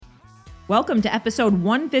Welcome to episode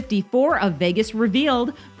 154 of Vegas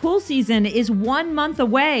Revealed. Pool season is 1 month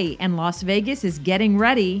away, and Las Vegas is getting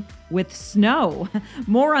ready with snow.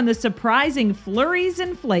 More on the surprising flurries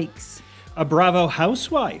and flakes. A Bravo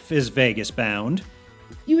housewife is Vegas bound.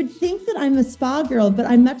 You would think that I'm a spa girl, but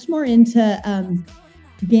I'm much more into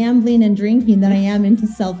gambling and drinking than I am into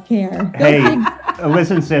self-care. Hey,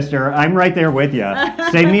 listen, sister, I'm right there with you.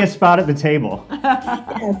 Save me a spot at the table.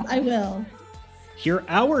 Yes, I will. Hear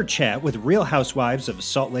our chat with Real Housewives of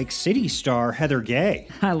Salt Lake City star Heather Gay.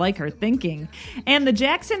 I like her thinking. And the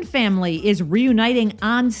Jackson family is reuniting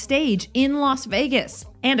on stage in Las Vegas.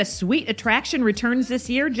 And a sweet attraction returns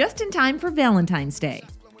this year just in time for Valentine's Day.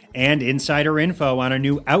 And insider info on a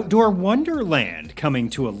new outdoor wonderland coming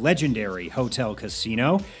to a legendary hotel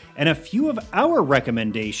casino. And a few of our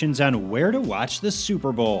recommendations on where to watch the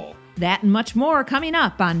Super Bowl. That and much more coming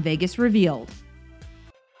up on Vegas Revealed.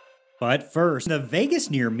 But first, the Vegas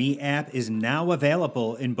Near Me app is now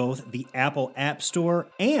available in both the Apple App Store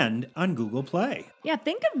and on Google Play. Yeah,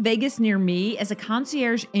 think of Vegas Near Me as a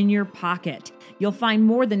concierge in your pocket. You'll find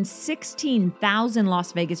more than 16,000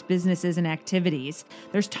 Las Vegas businesses and activities.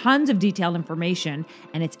 There's tons of detailed information,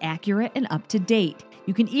 and it's accurate and up to date.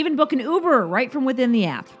 You can even book an Uber right from within the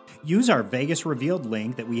app. Use our Vegas Revealed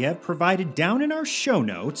link that we have provided down in our show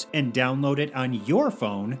notes and download it on your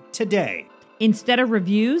phone today. Instead of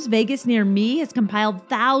reviews, Vegas Near Me has compiled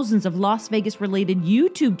thousands of Las Vegas-related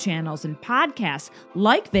YouTube channels and podcasts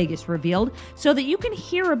like Vegas Revealed so that you can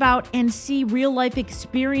hear about and see real-life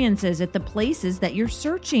experiences at the places that you're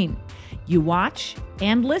searching. You watch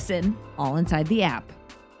and listen all inside the app.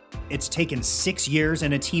 It's taken 6 years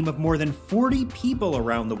and a team of more than 40 people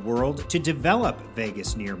around the world to develop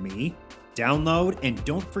Vegas Near Me. Download and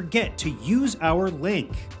don't forget to use our link.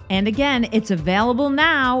 And again, it's available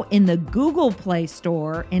now in the Google Play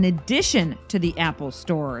Store in addition to the Apple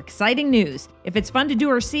Store. Exciting news. If it's fun to do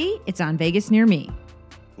or see, it's on Vegas Near Me.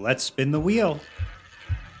 Let's spin the wheel.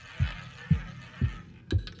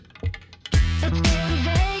 Let's go to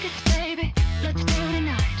Vegas, baby. Let's go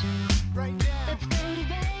tonight. Right now. Let's go to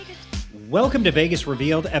Vegas. Welcome to Vegas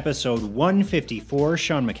Revealed, episode 154.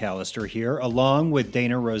 Sean McAllister here, along with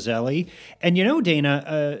Dana Roselli. And you know,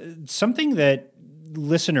 Dana, something that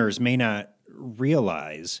listeners may not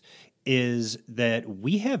realize is that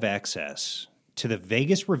we have access to the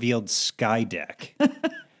Vegas Revealed Sky Deck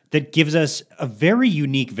that gives us a very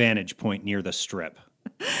unique vantage point near the Strip.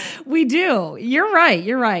 We do. You're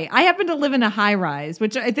right. I happen to live in a high rise,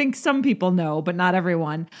 which I think some people know, but not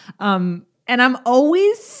everyone. And I'm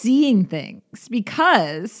always seeing things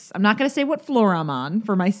because I'm not going to say what floor I'm on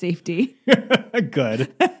for my safety.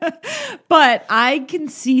 Good. But I can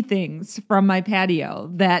see things from my patio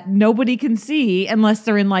that nobody can see unless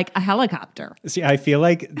they're in like a helicopter. See, I feel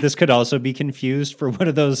like this could also be confused for one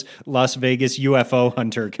of those Las Vegas UFO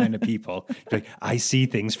hunter kind of people. Like, I see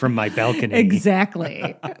things from my balcony.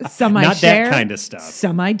 Exactly. Some I Not share, that kind of stuff.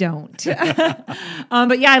 Some I don't.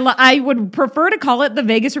 But yeah, I would prefer to call it the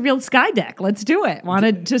Vegas Revealed Sky Deck. Let's do it. Want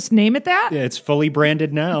to just name it that? Yeah, it's fully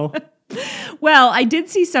branded now. Well, I did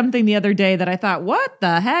see something the other day that I thought, what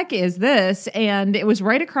the heck is this? And it was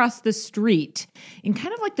right across the street in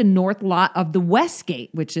kind of like the north lot of the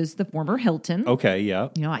Westgate, which is the former Hilton. Okay, yeah.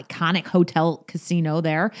 You know, iconic hotel casino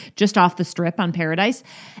there, just off the Strip on Paradise.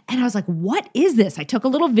 And I was like, what is this? I took a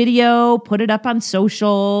little video, put it up on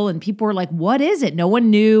social, and people were like, what is it? No one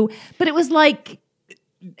knew. But it was like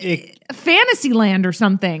Fantasyland or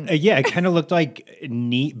something. Yeah, it kind of looked like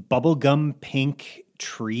neat bubblegum pink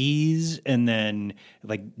trees and then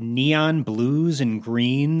like neon blues and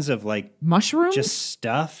greens of like mushrooms, just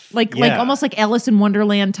stuff like almost like Alice in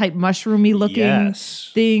Wonderland type mushroomy looking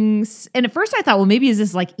things. And at first I thought, well, maybe is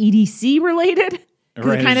this like EDC related?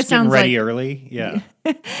 Right, it kind of sounds ready like early. Yeah.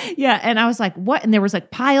 Yeah. And I was like, what? And there was like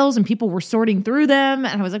piles and people were sorting through them.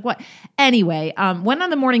 And I was like, what? Anyway, went on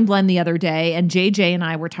the morning blend the other day and JJ and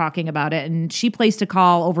I were talking about it. And she placed a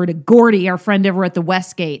call over to Gordy, our friend over at the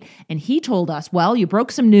Westgate. And he told us, well, you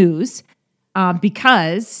broke some news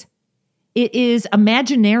because it is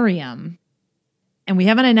Imaginarium. And we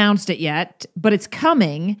haven't announced it yet, but it's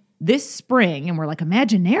coming this spring. And we're like,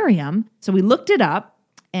 Imaginarium? So we looked it up.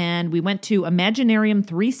 And we went to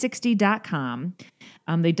Imaginarium360.com.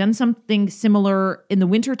 They've done something similar in the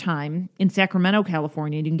wintertime in Sacramento,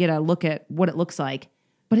 California. You can get a look at what it looks like.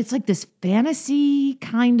 But it's like this fantasy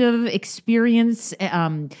kind of experience.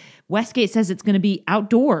 Westgate says it's going to be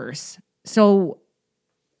outdoors. So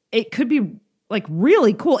it could be like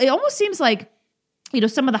really cool. It almost seems like, you know,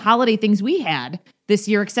 some of the holiday things we had this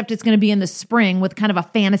year, except it's going to be in the spring with kind of a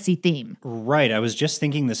fantasy theme. Right. I was just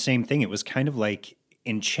thinking the same thing. It was kind of like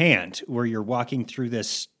Enchant, where you're walking through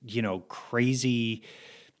this, crazy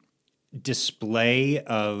display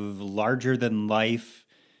of larger than life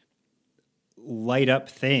light up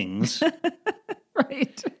things.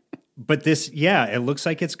 Right. But it looks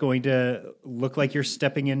like it's going to look like you're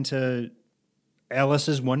stepping into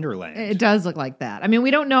Alice's Wonderland. It does look like that. I mean,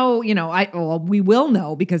 we don't know, we will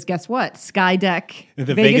know because guess what? Skydeck.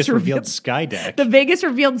 The Vegas revealed Skydeck. The Vegas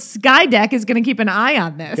revealed Skydeck is going to keep an eye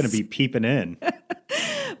on this. Going to be peeping in.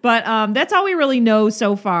 But that's all we really know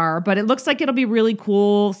so far. But it looks like it'll be really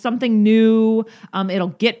cool, something new. It'll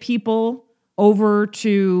get people over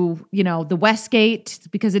to, the Westgate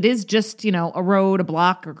because it is just, a road, a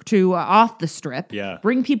block or two off the strip. Yeah.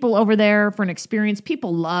 Bring people over there for an experience.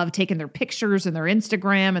 People love taking their pictures and their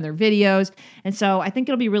Instagram and their videos. And so I think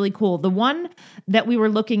it'll be really cool. The one that we were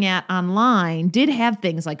looking at online did have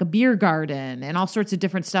things like a beer garden and all sorts of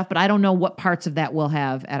different stuff, but I don't know what parts of that we'll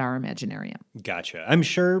have at our Imaginarium. Gotcha. I'm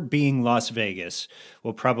sure being Las Vegas,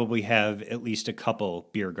 we'll probably have at least a couple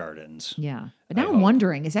beer gardens. Yeah. But now I'm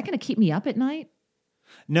wondering, is that going to keep me up at night?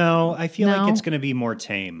 No, I feel like it's going to be more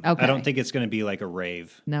tame. Okay. I don't think it's going to be like a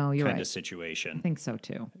rave No, you're kind right. of situation. I think so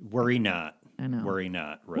too. Worry not. I know. Worry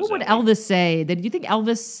not, What would Roselli. Elvis say? Did you think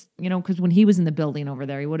Elvis, because when he was in the building over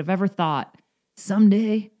there, he would have ever thought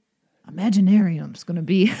someday Imaginarium's going to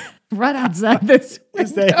be right outside this window?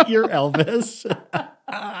 Is that your Elvis?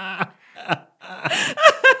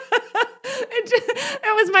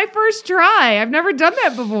 That was my first try. I've never done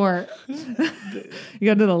that before. You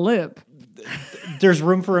got to the lip. There's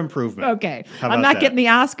room for improvement. Okay. How I'm about not that? getting the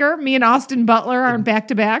Oscar. Me and Austin Butler aren't back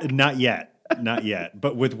to back. Not yet. Not yet.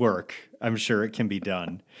 But with work, I'm sure it can be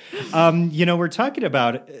done. We're talking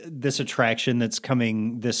about this attraction that's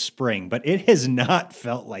coming this spring, but it has not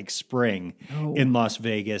felt like spring in Las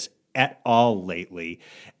Vegas at all lately.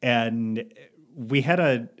 And we had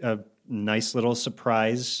a nice little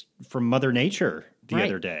surprise from Mother Nature the Right.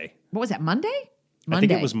 other day. What was that, Monday? I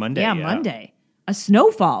think it was Monday, Yeah, yeah. Monday. A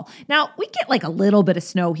snowfall. Now, we get like a little bit of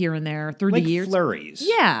snow here and there through Like the years. flurries.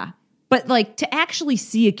 Yeah. But like to actually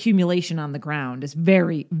see accumulation on the ground is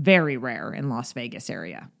very, very rare in Las Vegas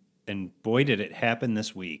area. And boy, did it happen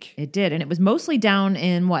this week. It did. And it was mostly down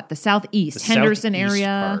in the southeast, The Henderson southeast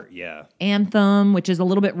area, part, yeah. Anthem, which is a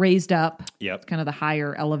little bit raised up. Yep. It's kind of the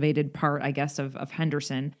higher elevated part, I guess, of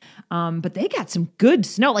Henderson. But they got some good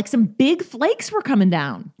snow, like some big flakes were coming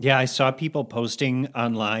down. Yeah, I saw people posting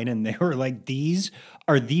online and they were like, these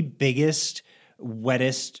are the biggest,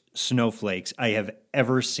 wettest snowflakes I have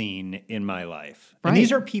ever seen in my life. Right. And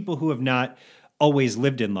these are people who have not always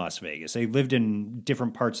lived in Las Vegas. They lived in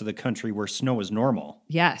different parts of the country where snow is normal.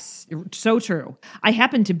 Yes, so true. I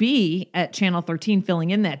happened to be at Channel 13 filling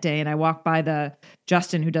in that day, and I walked by the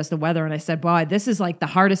Justin who does the weather, and I said, boy, this is like the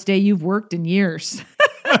hardest day you've worked in years.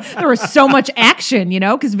 There was so much action,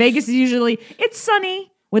 because Vegas is usually, it's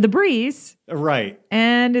sunny with a breeze, Right.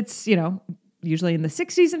 and it's, usually in the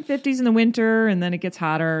 60s and 50s in the winter, and then it gets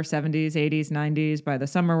hotter, 70s, 80s, 90s. By the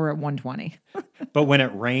summer, we're at 120. But when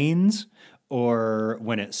it rains or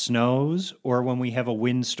when it snows or when we have a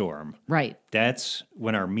windstorm, Right. that's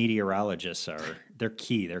when our meteorologists they're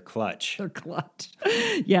key, they're clutch. They're clutch.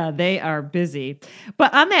 Yeah, they are busy.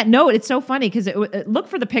 But on that note, it's so funny because look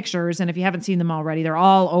for the pictures. And if you haven't seen them already, they're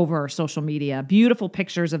all over social media. Beautiful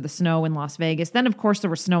pictures of the snow in Las Vegas. Then, of course,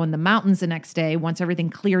 there was snow in the mountains the next day. Once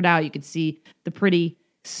everything cleared out, you could see the pretty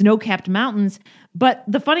snow-capped mountains. But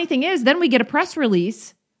the funny thing is, then we get a press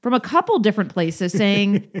release from a couple different places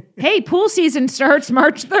saying, hey, pool season starts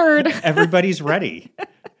March 3rd. Everybody's ready.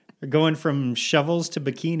 They're going from shovels to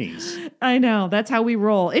bikinis. I know. That's how we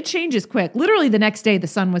roll. It changes quick. Literally the next day, the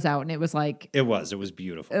sun was out and it was like It was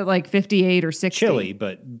beautiful. like 58 or 60. Chilly,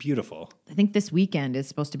 but beautiful. I think this weekend is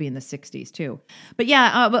supposed to be in the 60s too. But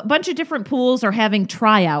yeah, a bunch of different pools are having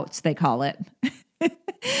tryouts, they call it.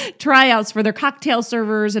 Tryouts for their cocktail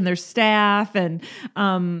servers and their staff. And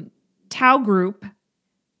Tao Group,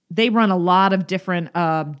 they run a lot of different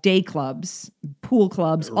day clubs, pool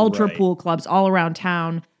clubs, ultra Right. pool clubs all around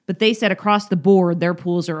town. But they said across the board, their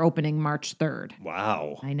pools are opening March 3rd.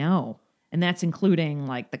 Wow. I know. And that's including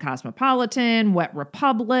like the Cosmopolitan, Wet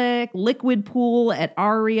Republic, Liquid Pool at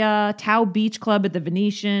Aria, Tao Beach Club at the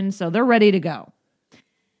Venetian. So they're ready to go.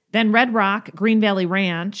 Then Red Rock, Green Valley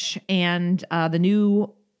Ranch, and the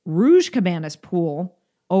new Rouge Cabanas pool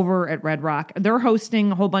over at Red Rock. They're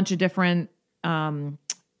hosting a whole bunch of different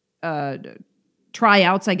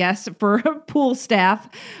tryouts, I guess, for pool staff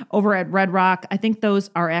over at Red Rock. I think those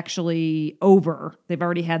are actually over. They've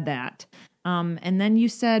already had that. And then you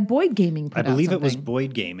said Boyd Gaming put I believe out it was something.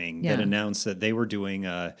 Boyd Gaming that Yeah. announced that they were doing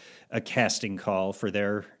a casting call for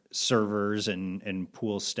their servers and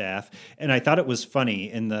pool staff. And I thought it was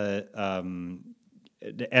funny in the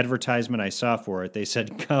advertisement I saw for it. They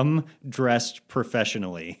said, "Come dressed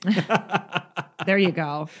professionally." There you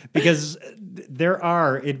go. Because there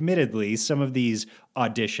are, admittedly, some of these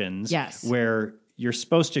auditions Yes. where you're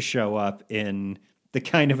supposed to show up in the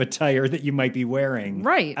kind of attire that you might be wearing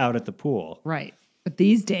Right. out at the pool. Right. But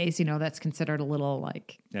these days, that's considered a little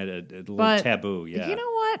like, A little But taboo, yeah. you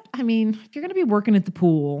know what? I mean, if you're going to be working at the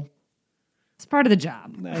pool, it's part of the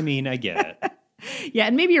job. I mean, I get it. Yeah,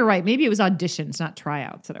 and maybe you're right. Maybe it was auditions, not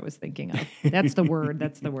tryouts that I was thinking of. That's the word.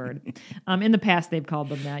 That's the word. In the past, they've called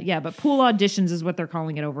them that. Yeah, but pool auditions is what they're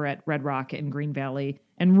calling it over at Red Rock and Green Valley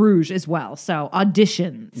and Rouge as well. So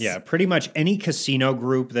auditions. Yeah, pretty much any casino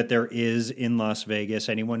group that there is in Las Vegas,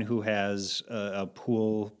 anyone who has a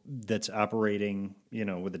pool that's operating,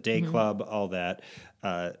 with a day club, all that,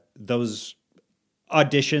 those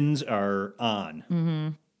auditions are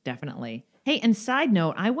on. Definitely. Hey, and side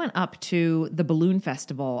note, I went up to the Balloon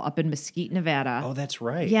Festival up in Mesquite, Nevada. Oh, that's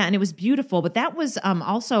right. Yeah, and it was beautiful, but that was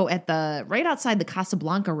also at right outside the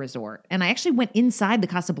Casablanca Resort. And I actually went inside the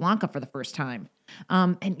Casablanca for the first time.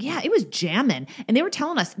 And yeah, it was jamming. And they were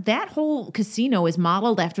telling us that whole casino is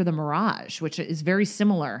modeled after the Mirage, which is very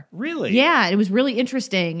similar. Really? Yeah, it was really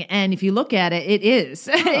interesting. And if you look at it, it is.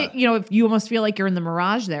 If you almost feel like you're in the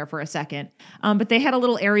Mirage there for a second. But they had a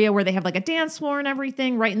little area where they have like a dance floor and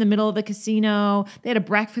everything right in the middle of the casino. They had a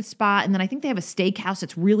breakfast spot. And then I think they have a steakhouse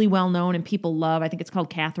that's really well known and people love. I think it's called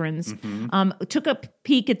Catherine's. Took a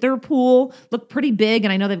peek at their pool, looked pretty big.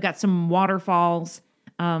 And I know they've got some waterfalls.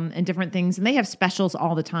 And different things. And they have specials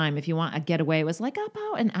all the time. If you want a getaway, it was like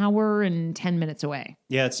about an hour and 10 minutes away.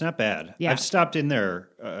 Yeah, it's not bad. Yeah. I've stopped in there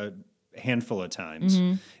a handful of times,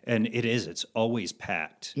 and it's always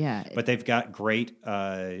packed. Yeah. But they've got great,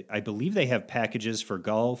 I believe they have packages for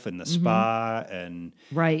golf and the spa, and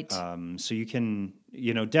Right. so you can,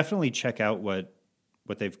 definitely check out what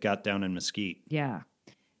they've got down in Mesquite. Yeah,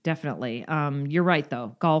 definitely. You're right,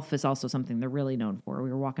 though. Golf is also something they're really known for.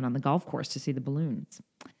 We were walking on the golf course to see the balloons.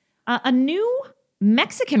 A new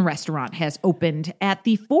Mexican restaurant has opened at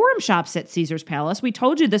the Forum Shops at Caesar's Palace. We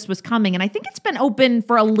told you this was coming, and I think it's been open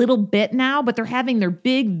for a little bit now, but they're having their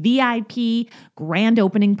big VIP grand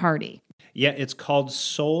opening party. Yeah, it's called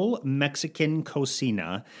Soul Mexican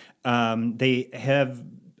Cocina. They have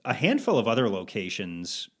a handful of other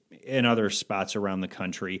locations in other spots around the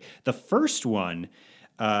country. The first one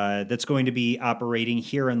that's going to be operating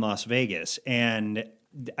here in Las Vegas, and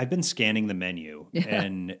I've been scanning the menu,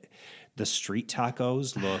 and the street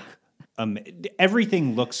tacos look,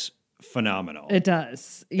 everything looks phenomenal. It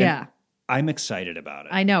does. Yeah. And I'm excited about it.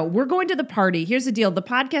 I know. We're going to the party. Here's the deal. The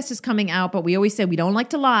podcast is coming out, but we always say we don't like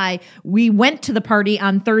to lie. We went to the party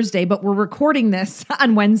on Thursday, but we're recording this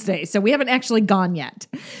on Wednesday. So we haven't actually gone yet.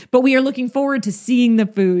 But we are looking forward to seeing the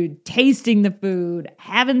food, tasting the food,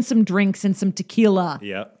 having some drinks and some tequila.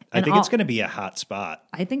 Yeah. I think it's going to be a hot spot.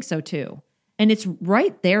 I think so too. And it's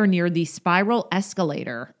right there near the spiral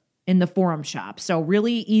escalator in the Forum Shop. So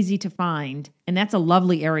really easy to find. And that's a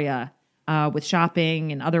lovely area with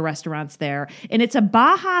shopping and other restaurants there. And it's a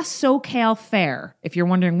Baja SoCal fare, if you're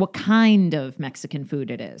wondering what kind of Mexican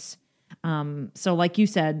food it is. So like you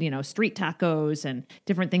said, street tacos and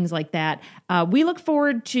different things like that. We look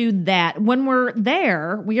forward to that. When we're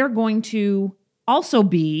there, we are going to also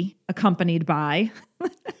be accompanied by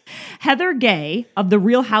Heather Gay of The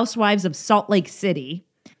Real Housewives of Salt Lake City.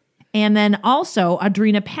 And then also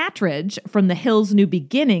Audrina Patridge from The Hills New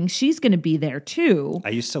Beginning. She's going to be there too. I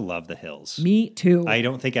used to love The Hills. Me too. I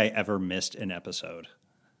don't think I ever missed an episode.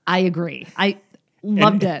 I agree. I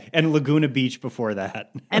loved it. And Laguna Beach before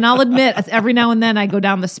that. And I'll admit, every now and then I go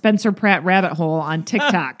down the Spencer Pratt rabbit hole on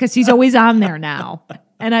TikTok because he's always on there now.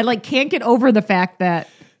 And I can't get over the fact that,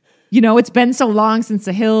 it's been so long since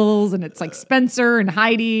The Hills, and it's like Spencer and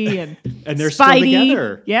Heidi and they're Spidey. still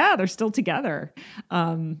together. Yeah, they're still together.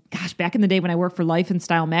 Gosh, back in the day when I worked for Life and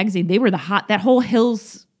Style magazine, they were that whole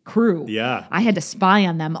Hills crew. Yeah. I had to spy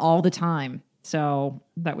on them all the time. So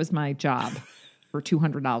that was my job for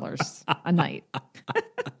 $200 a night.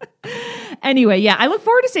 Anyway, yeah, I look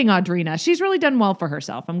forward to seeing Audrina. She's really done well for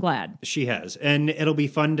herself. I'm glad. She has. And it'll be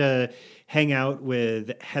fun to hang out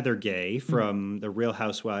with Heather Gay from The Real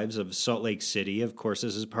Housewives of Salt Lake City. Of course,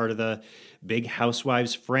 this is part of the big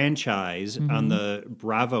Housewives franchise on the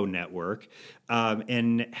Bravo network.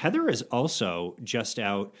 And Heather is also just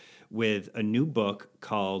out with a new book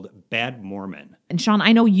called Bad Mormon. And Sean,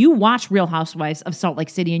 I know you watch Real Housewives of Salt Lake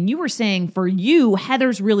City, and you were saying for you,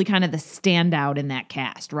 Heather's really kind of the standout in that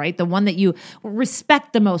cast, right? The one that you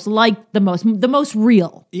respect the most, like the most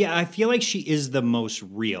real. Yeah, I feel like she is the most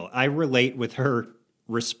real. I relate with her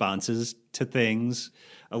responses to things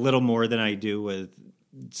a little more than I do with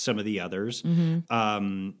some of the others.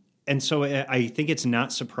 And so I think it's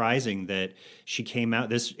not surprising that she came out.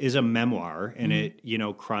 This is a memoir, and it,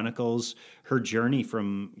 chronicles her journey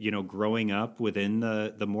from, growing up within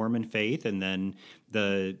the Mormon faith, and then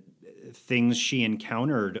the things she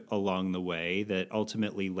encountered along the way that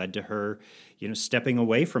ultimately led to her, stepping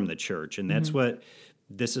away from the church. And that's what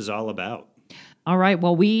this is all about. All right.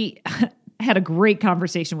 Well, we had a great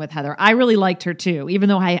conversation with Heather. I really liked her too, even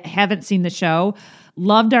though I haven't seen the show.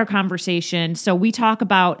 Loved our conversation. So we talk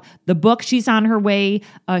about the book. She's on her way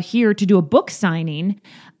here to do a book signing.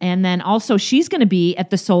 And then also she's going to be at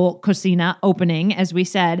the Soul Cocina opening, as we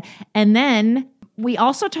said. And then we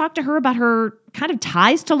also talked to her about her kind of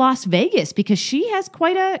ties to Las Vegas, because she has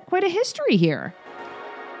quite a history here.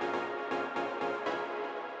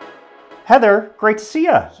 Heather, great to see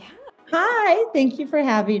you. Yeah. Hi, thank you for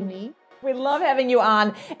having me. We love having you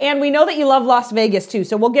on. And we know that you love Las Vegas too.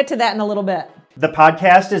 So we'll get to that in a little bit. The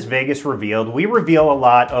podcast is Vegas Revealed. We reveal a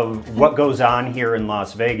lot of what goes on here in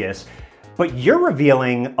Las Vegas, but you're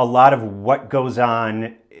revealing a lot of what goes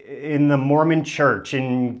on in the Mormon church,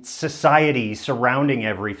 in society surrounding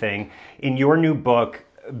everything, in your new book,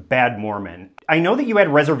 Bad Mormon. I know that you had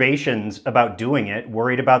reservations about doing it,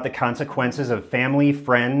 worried about the consequences of family,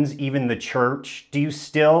 friends, even the church. Do you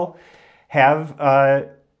still have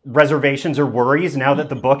reservations or worries now that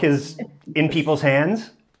the book is in people's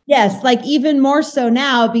hands? Yes, like even more so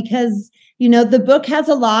now, because, the book has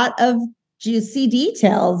a lot of juicy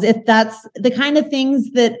details. If that's the kind of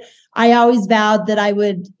things that I always vowed that I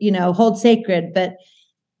would, hold sacred, but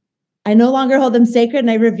I no longer hold them sacred, and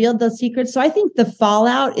I revealed those secrets. So I think the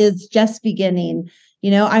fallout is just beginning.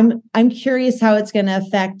 I'm curious how it's going to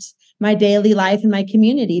affect my daily life and my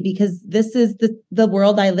community, because this is the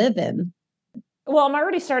world I live in. Well, I'm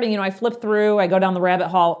already starting, I flip through, I go down the rabbit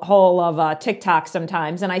hole of TikTok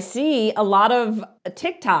sometimes, and I see a lot of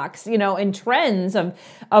TikToks, and trends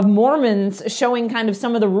of Mormons showing kind of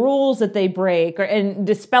some of the rules that they break, and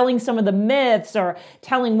dispelling some of the myths, or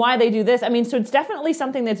telling why they do this. I mean, so it's definitely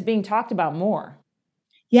something that's being talked about more.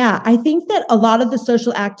 Yeah, I think that a lot of the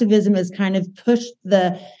social activism has kind of pushed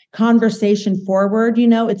the conversation forward.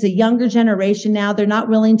 It's a younger generation now. They're not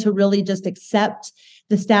willing to really just accept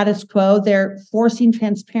the status quo. They're forcing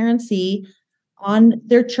transparency on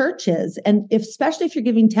their churches. And especially if you're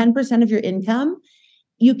giving 10% of your income,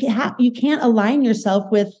 you can't align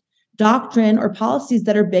yourself with doctrine or policies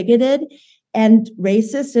that are bigoted and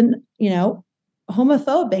racist and,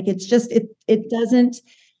 homophobic. It's just, it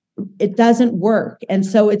doesn't work. And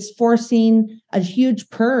so it's forcing a huge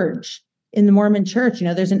purge in the Mormon church.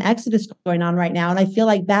 There's an exodus going on right now. And I feel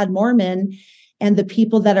like Bad Mormon and the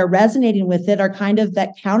people that are resonating with it are kind of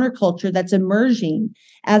that counterculture that's emerging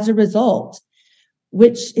as a result,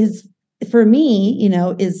 which is, for me,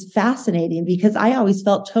 is fascinating, because I always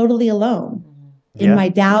felt totally alone in my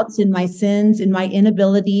doubts, in my sins, in my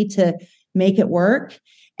inability to make it work.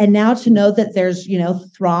 And now to know that there's,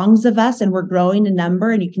 throngs of us, and we're growing in number,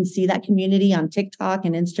 and you can see that community on TikTok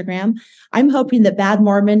and Instagram. I'm hoping that Bad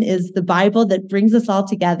Mormon is the Bible that brings us all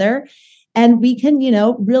together, and we can,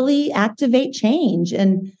 really activate change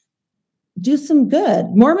and do some good.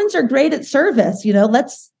 Mormons are great at service.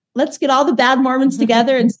 Let's get all the bad Mormons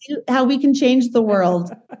together and see how we can change the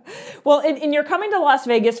world. Well, and you're coming to Las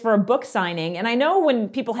Vegas for a book signing. And I know when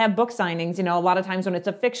people have book signings, a lot of times when it's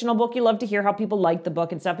a fictional book, you love to hear how people like the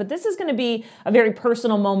book and stuff. But this is going to be a very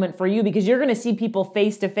personal moment for you, because you're going to see people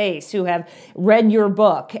face to face who have read your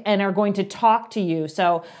book and are going to talk to you.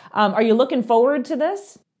 So are you looking forward to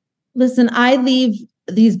this? Listen, I leave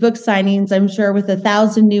these book signings, I'm sure, with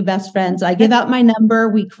 1,000 new best friends. I give out my number.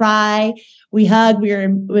 We cry, we hug, we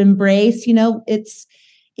embrace.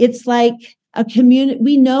 It's like a community.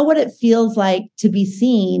 We know what it feels like to be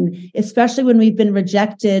seen, especially when we've been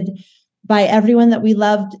rejected by everyone that we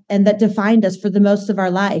loved and that defined us for the most of our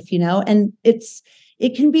life, and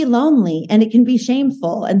it can be lonely and it can be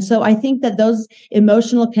shameful. And so I think that those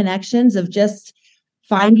emotional connections of just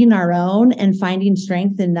finding our own and finding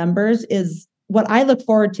strength in numbers is what I look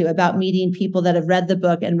forward to about meeting people that have read the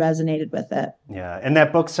book and resonated with it. Yeah, and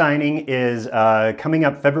that book signing is coming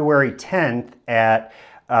up February 10th at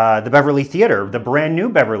the Beverly Theater, the brand new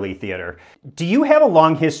Beverly Theater. Do you have a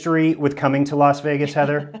long history with coming to Las Vegas,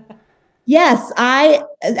 Heather? Yes,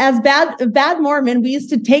 as Bad Mormon, we used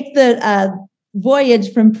to take the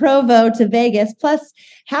voyage from Provo to Vegas. Plus,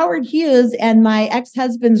 Howard Hughes and my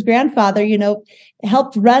ex-husband's grandfather,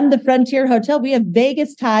 helped run the Frontier Hotel. We have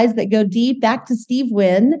Vegas ties that go deep back to Steve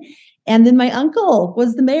Wynn. And then my uncle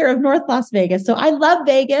was the mayor of North Las Vegas. So I love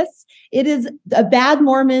Vegas. It is a Bad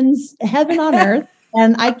Mormon's heaven on earth.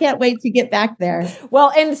 And I can't wait to get back there.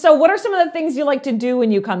 Well, and so what are some of the things you like to do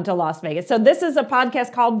when you come to Las Vegas? So this is a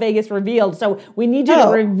podcast called Vegas Revealed. So we need you to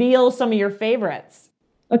reveal some of your favorites.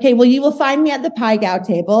 Okay, well, you will find me at the Pie Gow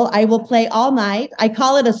table. I will play all night. I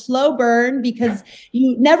call it a slow burn because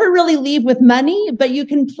you never really leave with money, but you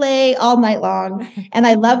can play all night long. And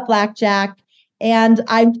I love blackjack. And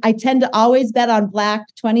I tend to always bet on black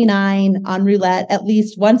 29 on roulette at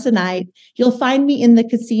least once a night. You'll find me in the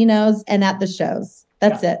casinos and at the shows.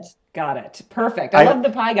 That's it. Got it. Perfect. I love the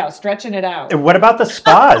Pie Gow, stretching it out. And what about the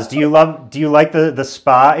spas? Do you like the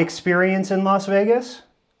spa experience in Las Vegas?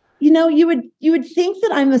 You know, you would think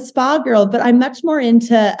that I'm a spa girl, but I'm much more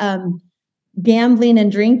into gambling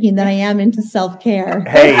and drinking than I am into self-care.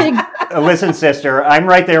 Hey, listen, sister, I'm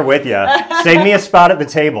right there with you. Save me a spot at the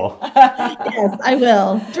table. Yes, I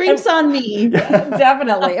will. Drinks on me.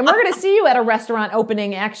 Definitely. And we're going to see you at a restaurant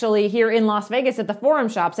opening actually here in Las Vegas at the Forum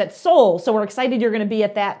Shops at Soul. So we're excited you're going to be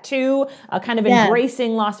at that too, kind of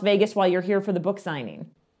embracing Las Vegas while you're here for the book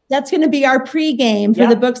signing. That's going to be our pregame for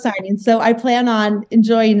the book signing. So I plan on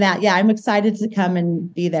enjoying that. Yeah, I'm excited to come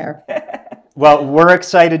and be there. Well, we're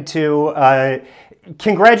excited too.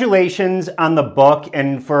 Congratulations on the book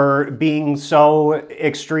and for being so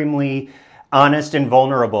extremely honest and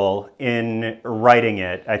vulnerable in writing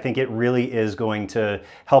it. I think it really is going to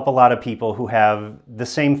help a lot of people who have the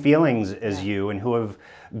same feelings as you and who have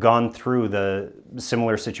gone through the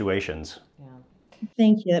similar situations. Yeah.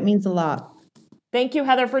 Thank you. That means a lot. Thank you,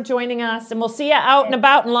 Heather, for joining us. And we'll see you out and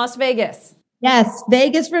about in Las Vegas. Yes,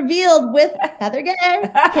 Vegas Revealed with Heather Gay.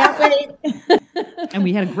 Can't wait. And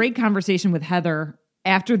we had a great conversation with Heather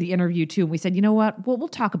after the interview too. And we said, you know what? We'll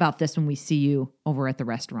talk about this when we see you over at the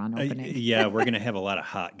restaurant opening. Yeah, we're going to have a lot of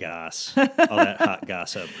hot goss. All that hot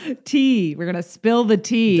gossip. Tea. We're going to spill the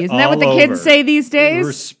tea. Isn't that All what the over. kids say these days?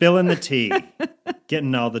 We're spilling the tea.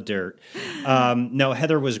 Getting all the dirt. No,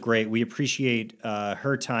 Heather was great. We appreciate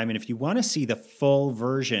her time. And if you want to see the full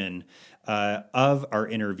version of our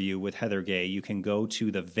interview with Heather Gay, you can go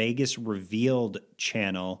to the Vegas Revealed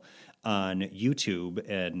channel on YouTube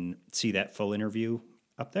and see that full interview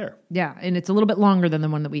up there. Yeah, and it's a little bit longer than the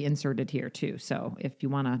one that we inserted here too. So if you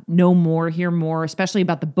want to know more, hear more, especially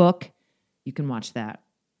about the book, you can watch that.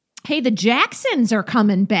 Hey, the Jacksons are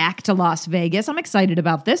coming back to Las Vegas. I'm excited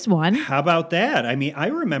about this one. How about that? I mean, I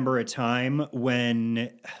remember a time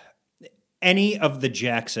when any of the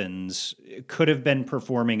Jacksons could have been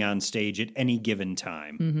performing on stage at any given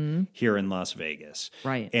time here in Las Vegas.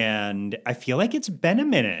 Right. And I feel like it's been a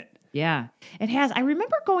minute. Yeah, it has. I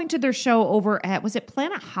remember going to their show over at, was it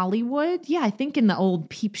Planet Hollywood? Yeah, I think in the old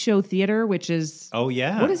Peep Show Theater, which is... Oh,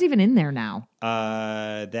 yeah. What is even in there now?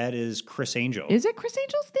 That is Chris Angel. Is it Chris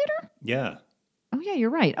Angel's Theater? Yeah. Oh, yeah, you're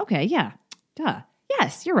right. Okay, yeah. Duh.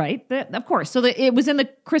 Yes, you're right. Of course. So it was in the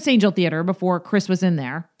Chris Angel Theater before Chris was in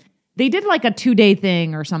there. They did like a 2-day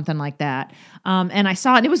thing or something like that. And I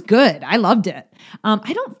saw it and it was good. I loved it. I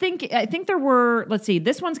think there were, let's see,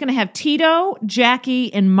 this one's going to have Tito,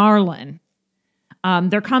 Jackie, and Marlon.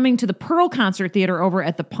 They're coming to the Pearl Concert Theater over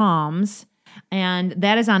at the Palms. And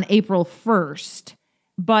that is on April 1st.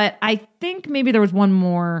 But I think maybe there was one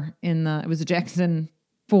more it was a Jackson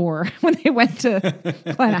 4 when they went to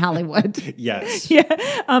Planet Hollywood. Yes. Yeah.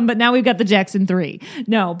 But now we've got the Jackson 3.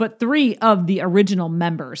 No, but 3 of the original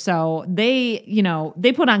members. So they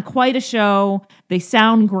put on quite a show. They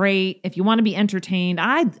sound great. If you want to be entertained,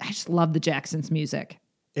 I just love the Jacksons' music.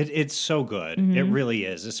 It's so good. It really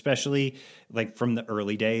is, especially like from the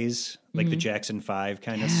early days, like the Jackson 5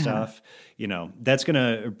 kind of stuff. That's going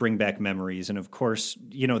to bring back memories. And of course,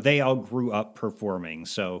 they all grew up performing.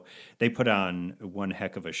 So they put on one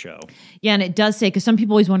heck of a show. Yeah, and it does say, because some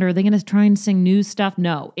people always wonder, are they going to try and sing new stuff?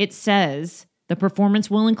 No, it says the performance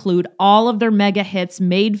will include all of their mega hits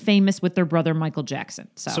made famous with their brother Michael Jackson.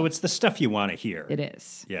 So it's the stuff you want to hear. It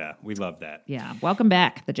is. Yeah, we love that. Yeah, welcome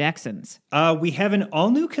back, the Jacksons. We have an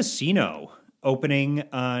all-new casino opening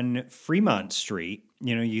on Fremont Street.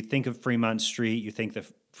 You think of Fremont Street, you think the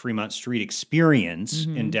Fremont Street experience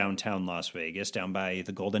in downtown Las Vegas, down by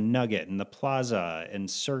the Golden Nugget and the Plaza and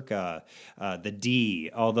Circa, the D,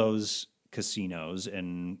 all those casinos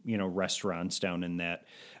and, restaurants down in that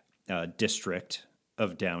district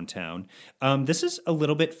of downtown. This is a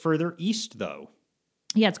little bit further east, though.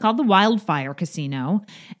 Yeah, it's called the Wildfire Casino,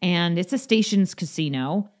 and it's a Stations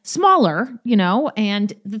casino, smaller,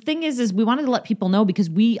 and the thing is we wanted to let people know because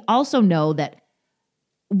we also know that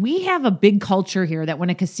we have a big culture here that when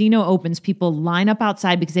a casino opens, people line up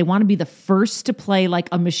outside because they want to be the first to play like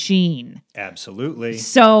a machine. Absolutely.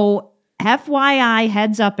 So FYI,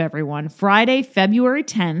 heads up, everyone, Friday, February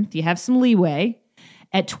 10th, you have some leeway.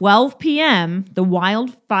 At 12 p.m., the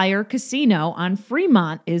Wildfire Casino on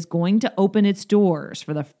Fremont is going to open its doors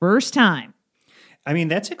for the first time. I mean,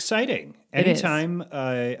 that's exciting. It is. Anytime,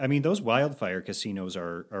 I mean, those wildfire casinos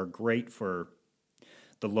are great for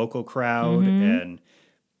the local crowd. And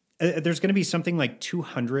there's going to be something like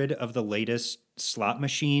 200 of the latest slot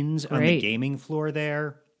machines on the gaming floor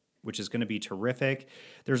there, which is going to be terrific.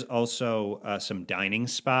 There's also some dining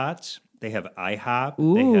spots. They have IHOP.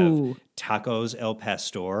 Ooh. They have Tacos El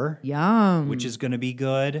Pastor, Yum. which is going to be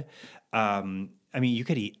good. I mean, you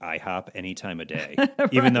could eat IHOP any time of day,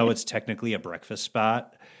 even though it's technically a breakfast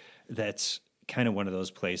spot. That's kind of one of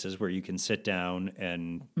those places where you can sit down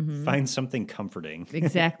and find something comforting.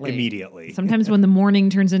 Exactly. Immediately. Sometimes when the morning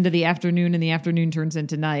turns into the afternoon and the afternoon turns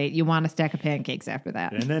into night, you want a stack of pancakes after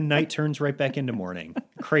that. And then night turns right back into morning.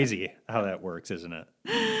 Crazy how that works, isn't it?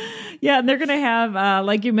 Yeah, and they're going to have,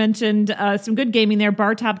 like you mentioned, some good gaming there,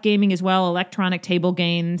 bar top gaming as well, electronic table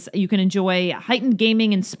games. You can enjoy heightened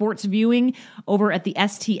gaming and sports viewing over at the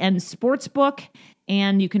STN Sportsbook,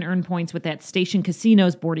 and you can earn points with that Station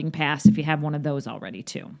Casinos boarding pass if you have one of those already,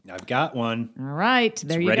 too. I've got one. All right,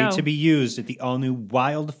 there you go. It's ready to be used at the all-new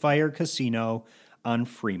Wildfire Casino on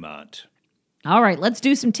Fremont. All right, let's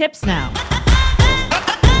do some tips now.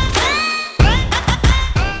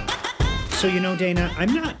 So, you know, Dana,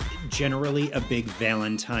 I'm not generally a big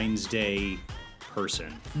Valentine's Day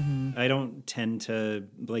person. I don't tend to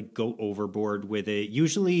like go overboard with it.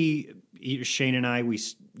 Usually Shane and I, we,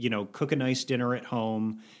 you know, cook a nice dinner at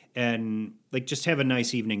home and like just have a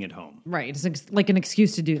nice evening at home. Right, it's like an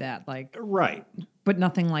excuse to do that, like, Right. but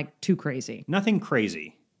nothing like too crazy. Nothing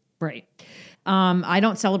crazy. Right. I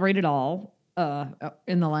don't celebrate at all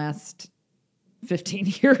in the last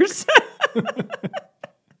 15 years.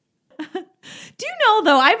 Do you know,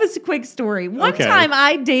 though, I have a quick story. One time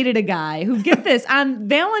I dated a guy who, get this, on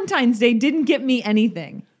Valentine's Day didn't get me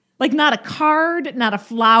anything. Like not a card, not a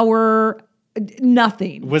flower,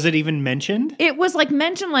 nothing. Was it even mentioned? It was like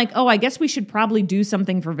mentioned like, oh, I guess we should probably do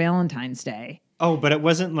something for Valentine's Day. Oh, but it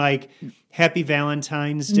wasn't like Happy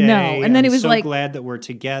Valentine's Day. No, and then I'm it was so like, glad that we're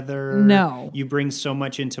together. No. You bring so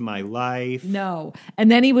much into my life. No. And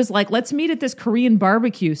then he was like, let's meet at this Korean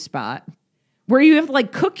barbecue spot where you have to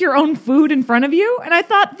like cook your own food in front of you. And I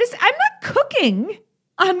thought, I'm not cooking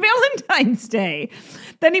on Valentine's Day.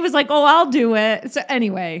 Then he was like, oh, I'll do it. So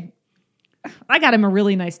anyway, I got him a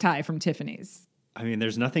really nice tie from Tiffany's. I mean,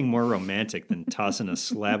 there's nothing more romantic than tossing a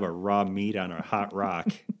slab of raw meat on a hot rock.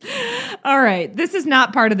 All right. This is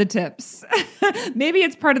not part of the tips. Maybe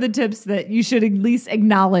it's part of the tips that you should at least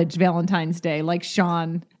acknowledge Valentine's Day like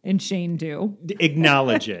Sean and Shane do.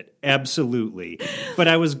 Acknowledge it. Absolutely. But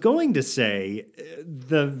I was going to say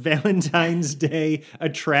the Valentine's Day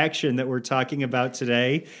attraction that we're talking about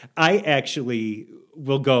today, I actually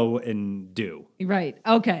will go and do. Right.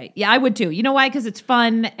 Okay. Yeah, I would too. You know why? Because it's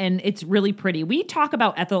fun and it's really pretty. We talk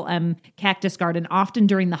about Ethel M. Cactus Garden often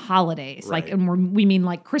during the holidays, Right. like, and we mean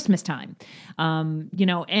like Christmas time. You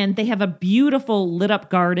know, and they have a beautiful lit up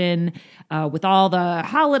garden with all the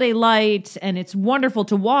holiday lights, and it's wonderful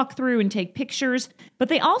to walk through and take pictures. But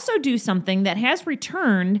they also do something that has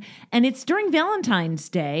returned, and it's during Valentine's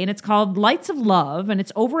Day, and it's called Lights of Love, and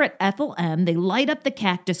it's over at Ethel M. They light up the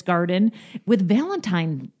cactus garden with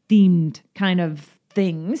Valentine themed kind of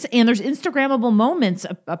things, and there's Instagrammable moments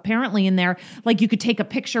apparently in there, like you could take a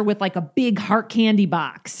picture with like a big heart candy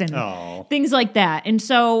box and things like that. And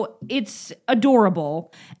so it's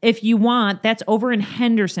adorable. If you want, that's over in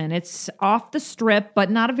Henderson. It's off the strip, but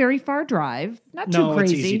not a very far drive. Not too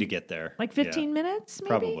crazy. It's easy to get there. Like 15 minutes, maybe?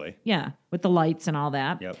 Probably. Yeah, with the lights and all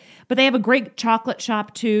that. Yep. But they have a great chocolate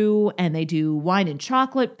shop too, and they do wine and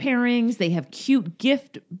chocolate pairings. They have cute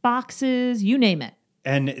gift boxes, you name it.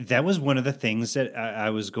 And that was one of the things that I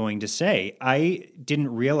was going to say. I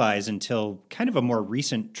didn't realize until kind of a more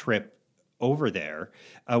recent trip over there.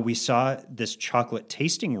 We saw this chocolate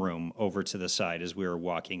tasting room over to the side as we were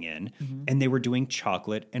walking in, and they were doing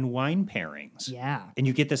chocolate and wine pairings. Yeah. And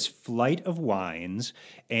you get this flight of wines,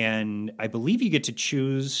 and I believe you get to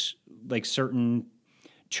choose like certain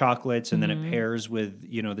chocolates, and then it pairs with,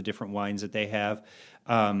 you know, the different wines that they have.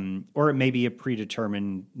 Or it may be a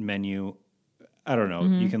predetermined menu. I don't know.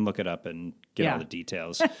 You can look it up and get all the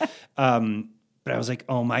details. But I was like,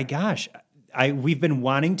 oh my gosh, we've been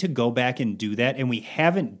wanting to go back and do that, and we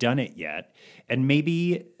haven't done it yet. And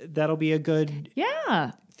maybe that'll be a good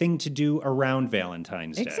thing to do around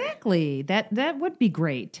Valentine's Day. Exactly. That would be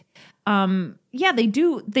great. Yeah, they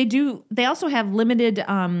do. They also have limited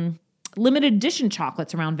edition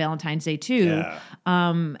chocolates around Valentine's Day too. Yeah.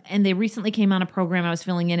 And they recently came on a program I was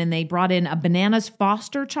filling in, and they brought in a Bananas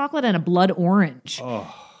Foster chocolate and a blood orange.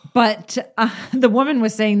 But the woman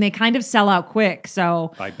was saying they kind of sell out quick.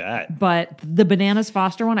 So I bet. But the Bananas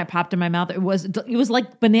Foster one, I popped in my mouth. It was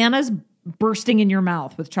like bananas bursting in your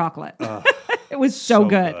mouth with chocolate. It was so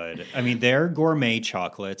good. I mean, their gourmet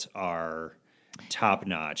chocolates are top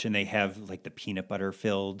notch, and they have like the peanut butter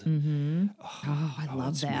filled. Mm-hmm. I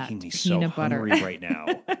love it's that. making me Peanut so butter. hungry right now.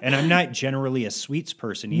 And I'm not generally a sweets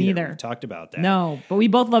person either. Neither. We've talked about that. No, but we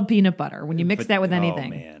both love peanut butter when you mix that with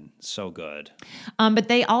anything. Oh man, so good. But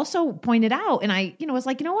they also pointed out, and I, was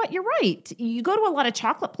like, you know what? You're right. You go to a lot of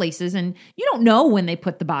chocolate places, and you don't know when they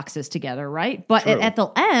put the boxes together, right? But True. at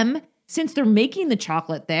Ethel M, since they're making the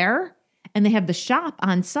chocolate there, and they have the shop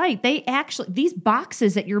on site, these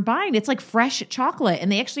boxes that you're buying, it's like fresh chocolate, and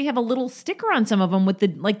they actually have a little sticker on some of them with the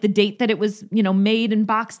date that it was, made and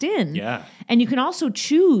boxed in. Yeah. And you can also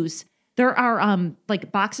choose. There are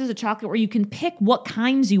like boxes of chocolate where you can pick what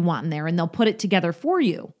kinds you want in there, and they'll put it together for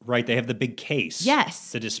you. Right, they have the big case.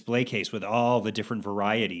 Yes. The display case with all the different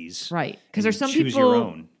varieties. Right. Because And there's some choose people. your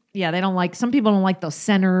own. Yeah, some people don't like those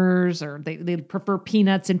centers, or they prefer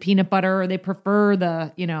peanuts and peanut butter, or they prefer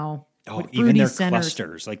the, Oh, fruity even their centers.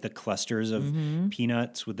 clusters, like the clusters of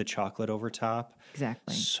peanuts with the chocolate over top.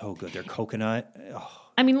 Exactly. So good. Their coconut. Oh,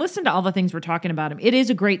 I mean, listen to all the things we're talking about. It is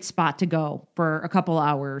a great spot to go for a couple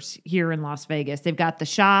hours here in Las Vegas. They've got the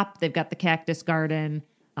shop, they've got the cactus garden,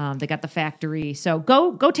 they got the factory. So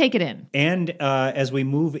go take it in. And as we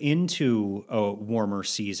move into a warmer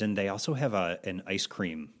season, they also have an ice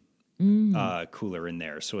cream cooler in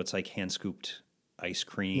there. So it's like hand scooped ice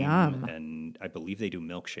cream. Yum. And I believe they do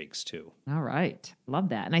milkshakes too. All right. Love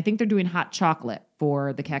that. And I think they're doing hot chocolate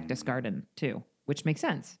for the cactus garden too, which makes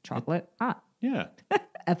sense. Chocolate, hot. Yeah.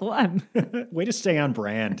 Ethel M. Way to stay on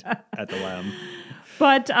brand at the Lem.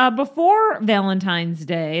 But before Valentine's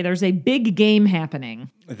Day, there's a big game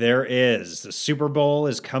happening. There is. The Super Bowl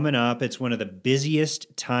is coming up. It's one of the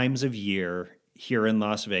busiest times of year here in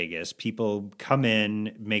Las Vegas. People come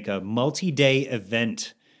in, make a multi-day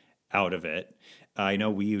event out of it. I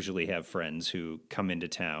know we usually have friends who come into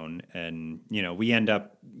town, and we end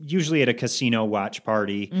up usually at a casino watch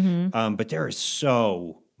party. But there is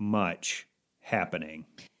so much happening.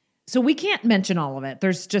 So we can't mention all of it.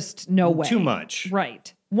 There's just no way. Too much.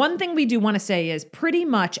 Right. One thing we do want to say is pretty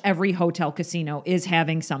much every hotel casino is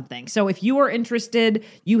having something. So if you are interested,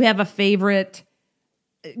 you have a favorite,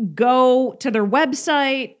 go to their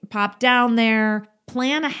website, pop down there,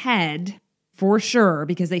 plan ahead for sure,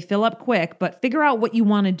 because they fill up quick, but figure out what you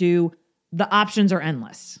want to do. The options are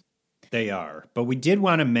endless. They are. But we did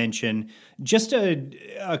want to mention just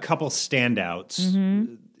a couple standouts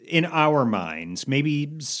in our minds,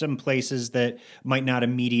 maybe some places that might not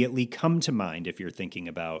immediately come to mind if you're thinking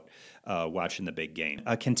about watching the big game.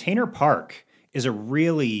 Container Park is a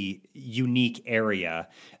really unique area,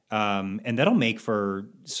 and that'll make for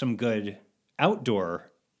some good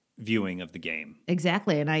outdoor viewing of the game.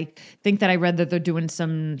 Exactly. And I think that I read that they're doing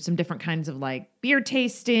some different kinds of like beer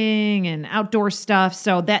tasting and outdoor stuff.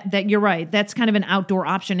 So that you're right. That's kind of an outdoor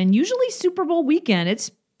option. And usually Super Bowl weekend,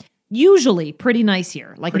 it's usually pretty nice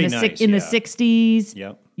here. Like Pretty in the nice, in the yeah. 60s.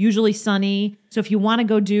 Yep. Usually sunny. So if you want to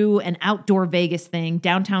go do an outdoor Vegas thing,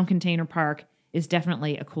 downtown Container Park is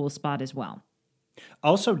definitely a cool spot as well.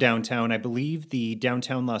 Also downtown, I believe the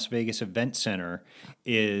Downtown Las Vegas Event Center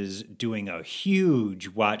is doing a huge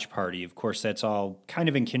watch party. Of course, that's all kind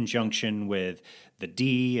of in conjunction with the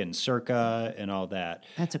D and Circa and all that.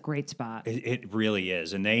 That's a great spot. It really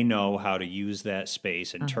is. And they know how to use that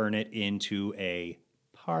space and turn it into a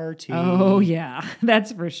party. Oh, yeah,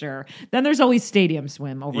 that's for sure. Then there's always Stadium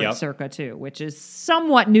Swim over Yep. at Circa, too, which is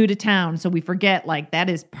somewhat new to town. So we forget, like, that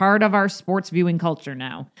is part of our sports viewing culture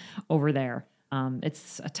now over there.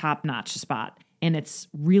 It's a top-notch spot. And it's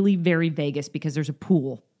really very Vegas because there's a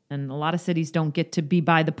pool. And a lot of cities don't get to be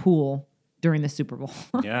by the pool during the Super Bowl.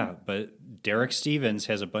 Yeah, but Derek Stevens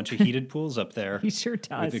has a bunch of heated pools up there. He sure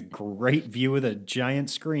does. With a great view of the giant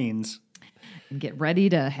screens. And get ready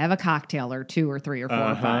to have a cocktail or two or three or four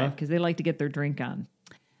or five because they like to get their drink on.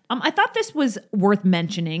 I thought this was worth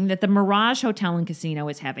mentioning that the Mirage Hotel and Casino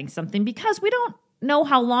is having something because we don't know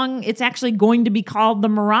how long it's actually going to be called the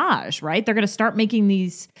Mirage, right? They're going to start making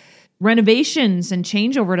these renovations and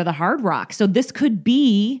change over to the Hard Rock. So this could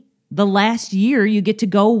be the last year you get to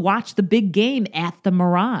go watch the big game at the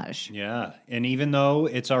Mirage. Yeah, and even though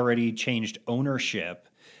it's already changed ownership,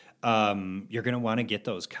 you're going to want to get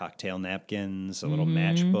those cocktail napkins, the little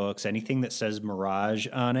matchbooks, anything that says Mirage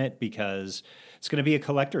on it, because it's going to be a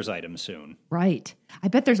collector's item soon. Right. I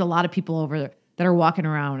bet there's a lot of people over there that are walking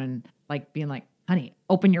around and like being like, honey,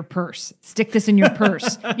 open your purse. Stick this in your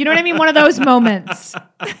purse. You know what I mean? One of those moments.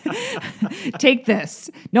 Take this.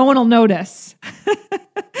 No one will notice.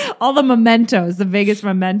 All the mementos, the Vegas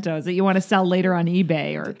mementos that you want to sell later on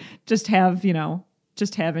eBay or just have,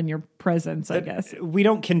 just have in your presence, I guess. We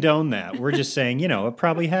don't condone that. We're just saying, it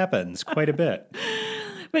probably happens quite a bit.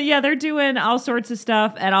 But yeah, they're doing all sorts of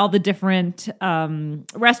stuff at all the different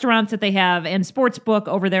restaurants that they have, and Sportsbook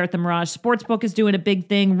over there at the Mirage. Sportsbook is doing a big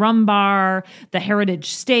thing. Rum Bar, the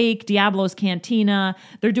Heritage Steak, Diablo's Cantina.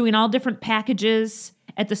 They're doing all different packages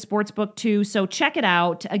at the Sportsbook too. So check it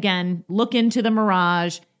out. Again, look into the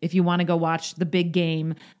Mirage if you want to go watch the big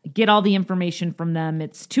game. Get all the information from them.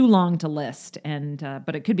 It's too long to list,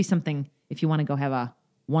 but it could be something if you want to go have a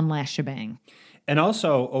one last shebang. And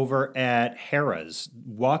also over at Harrah's,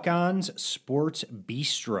 Walk-On's Sports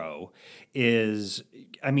Bistro is,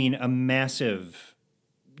 a massive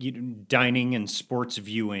dining and sports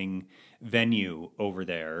viewing venue over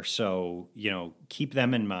there. So, keep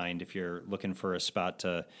them in mind if you're looking for a spot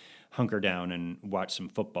to hunker down and watch some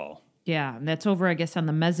football. Yeah, and that's over, I guess, on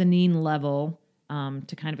the mezzanine level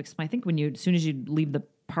to kind of explain. I think as soon as you leave the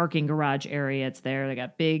parking garage area, it's there. They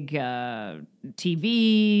got big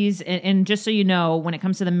TVs. And just so you know, when it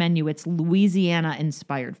comes to the menu, it's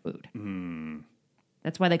Louisiana-inspired food. Mm.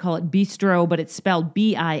 That's why they call it bistro, but it's spelled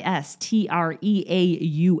Bistreaux.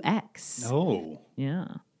 Oh. Yeah.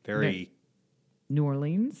 Very. New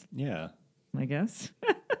Orleans, Yeah. I guess.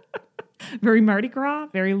 Very Mardi Gras,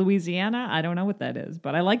 very Louisiana. I don't know what that is,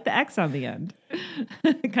 but I like the X on the end.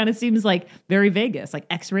 It kind of seems like very Vegas, like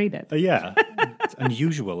X-rated. Yeah. It's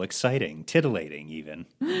unusual, exciting, titillating even.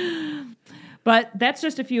 But that's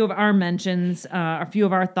just a few of our mentions, a few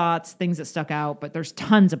of our thoughts, things that stuck out. But there's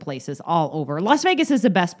tons of places all over. Las Vegas is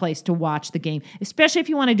the best place to watch the game, especially if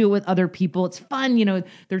you want to do it with other people. It's fun.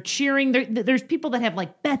 They're cheering. There's people that have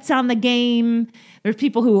like bets on the game. There's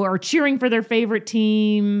people who are cheering for their favorite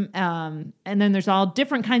team. And then there's all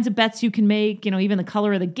different kinds of bets you can make, even the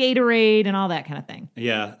color of the Gatorade and all that kind of thing.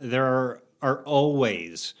 Yeah, there are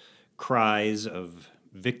always cries of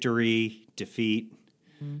victory, defeat,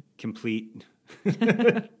 complete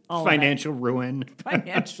financial ruin.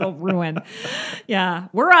 Financial ruin. Yeah.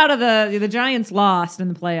 We're out of the Giants lost in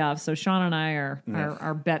the playoffs. So Sean and I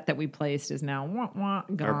our bet that we placed is now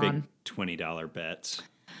gone. Our big $20 bets.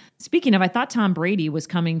 Speaking of, I thought Tom Brady was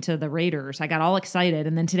coming to the Raiders. I got all excited.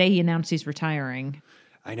 And then today he announced he's retiring.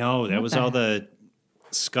 I know. That was all the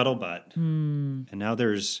scuttlebutt. And now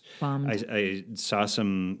there's, Bummed. I saw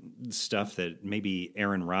some stuff that maybe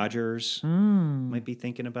Aaron Rodgers might be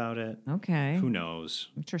thinking about it. Okay. Who knows?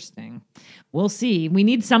 Interesting. We'll see. We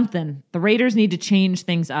need something. The Raiders need to change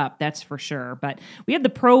things up. That's for sure. But we had the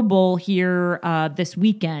Pro Bowl here this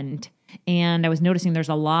weekend. And I was noticing there's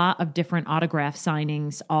a lot of different autograph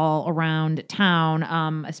signings all around town,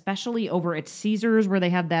 especially over at Caesars where they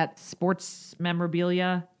have that sports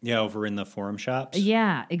memorabilia. Yeah, over in the Forum Shops.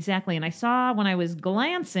 Yeah, exactly. And I saw when I was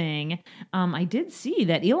glancing, I did see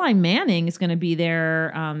that Eli Manning is going to be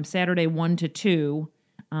there Saturday 1 to 2.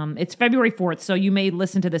 It's February 4th, so you may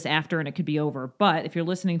listen to this after and it could be over. But if you're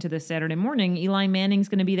listening to this Saturday morning, Eli Manning's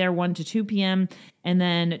going to be there 1 to 2 p.m. And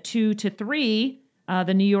then 2 to 3,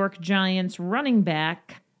 the New York Giants running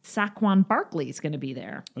back Saquon Barkley is going to be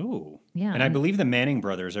there. Ooh. Yeah. And I believe the Manning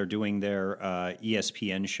brothers are doing their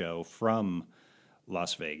ESPN show from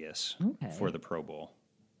Las Vegas for the Pro Bowl.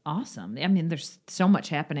 Awesome. I mean, there's so much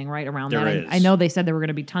happening right around There that. is. I know they said there were going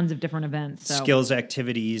to be tons of different events. So. Skills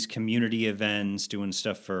activities, community events, doing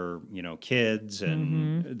stuff for, kids,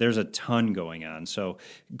 and there's a ton going on. So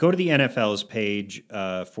go to the NFL's page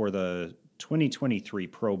for the 2023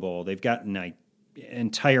 Pro Bowl. They've got an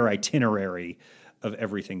entire itinerary of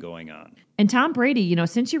everything going on. And Tom Brady,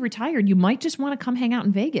 since you retired, you might just want to come hang out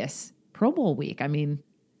in Vegas. Pro Bowl week. I mean,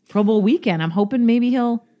 Pro Bowl weekend. I'm hoping maybe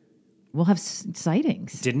we'll have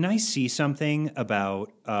sightings. Didn't I see something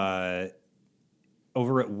about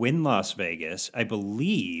over at Wynn Las Vegas? I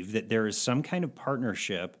believe that there is some kind of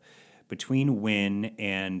partnership between Wynn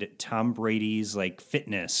and Tom Brady's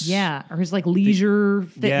fitness. Yeah, or his leisure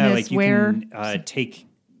fitness yeah, you wear. can take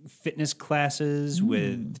fitness classes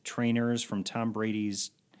with trainers from Tom Brady's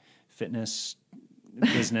fitness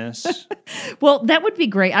business. Well, that would be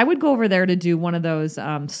great. I would go over there to do one of those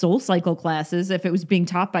Soul Cycle classes if it was being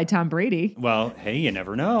taught by Tom Brady. Well, hey, you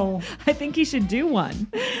never know. I think he should do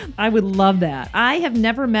one. I would love that. I have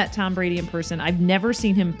never met Tom Brady in person. I've never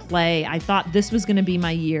seen him play. I thought this was going to be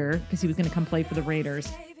my year because he was going to come play for the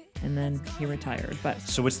Raiders. And then he retired.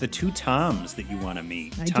 So it's the two Toms that you want to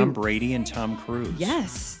meet. I Tom do. Brady and Tom Cruise.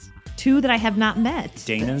 Yes. Two that I have not met.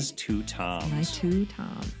 Dana's two Toms. My two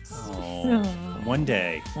Toms. Oh, one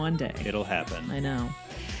day. One day. It'll happen. I know.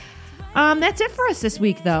 That's it for us this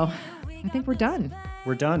week, though. I think we're done.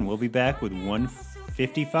 We're done. We'll be back with one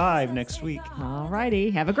 55 next week. All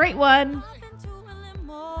righty. Have a great one.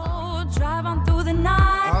 Drive on through the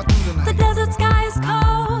night. The desert sky is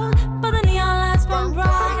cold.